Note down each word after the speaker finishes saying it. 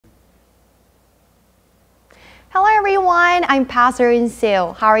Hello everyone, I'm Pastor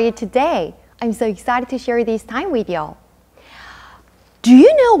Sue. How are you today? I'm so excited to share this time with you. Do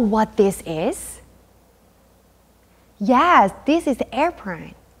you know what this is? Yes, this is the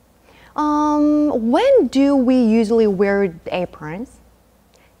apron. When do we usually wear aprons?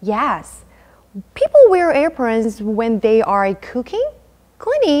 Yes, people wear aprons when they are cooking,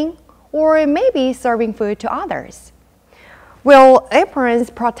 cleaning, or maybe serving food to others. Well, aprons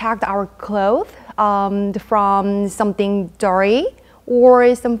protect our clothes from something dirty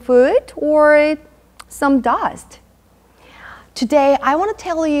or some food or some dust. Today, I want to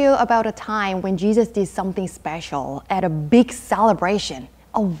tell you about a time when Jesus did something special at a big celebration,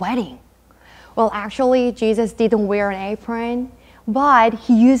 a wedding. Well, actually, Jesus didn't wear an apron, but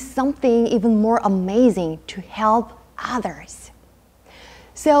he used something even more amazing to help others.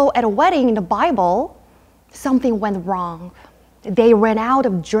 So at a wedding in the Bible, something went wrong. They ran out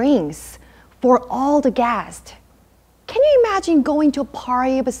of drinks for all the guests. Can you imagine going to a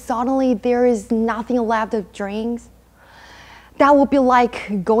party but suddenly there is nothing left of drinks? That would be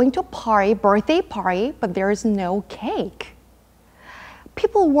like going to a party, birthday party, but there is no cake.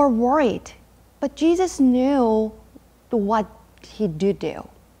 People were worried, but Jesus knew what he did do.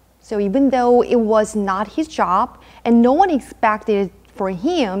 So even though it was not his job and no one expected for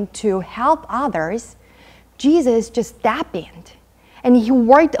him to help others, Jesus just stepped in and he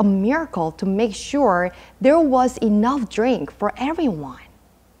worked a miracle to make sure there was enough drink for everyone.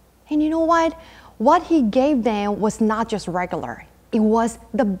 And you know what? What he gave them was not just regular, it was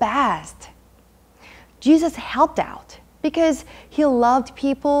the best. Jesus helped out because he loved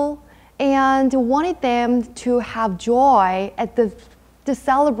people and wanted them to have joy at the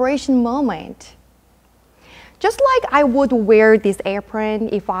celebration moment. Just like I would wear this apron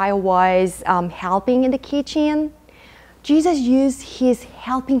if I was helping in the kitchen, Jesus used his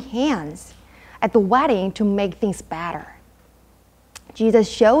helping hands at the wedding to make things better. Jesus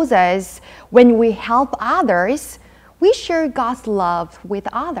shows us when we help others, we share God's love with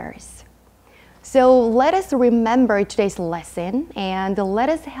others. So let us remember today's lesson and let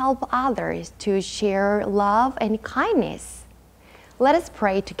us help others to share love and kindness. Let us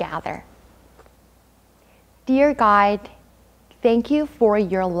pray together. Dear God, thank you for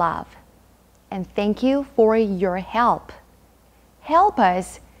your love and thank you for your help. Help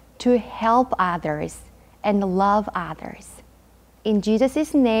us to help others and love others. In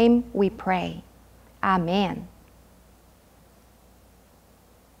Jesus' name we pray. Amen.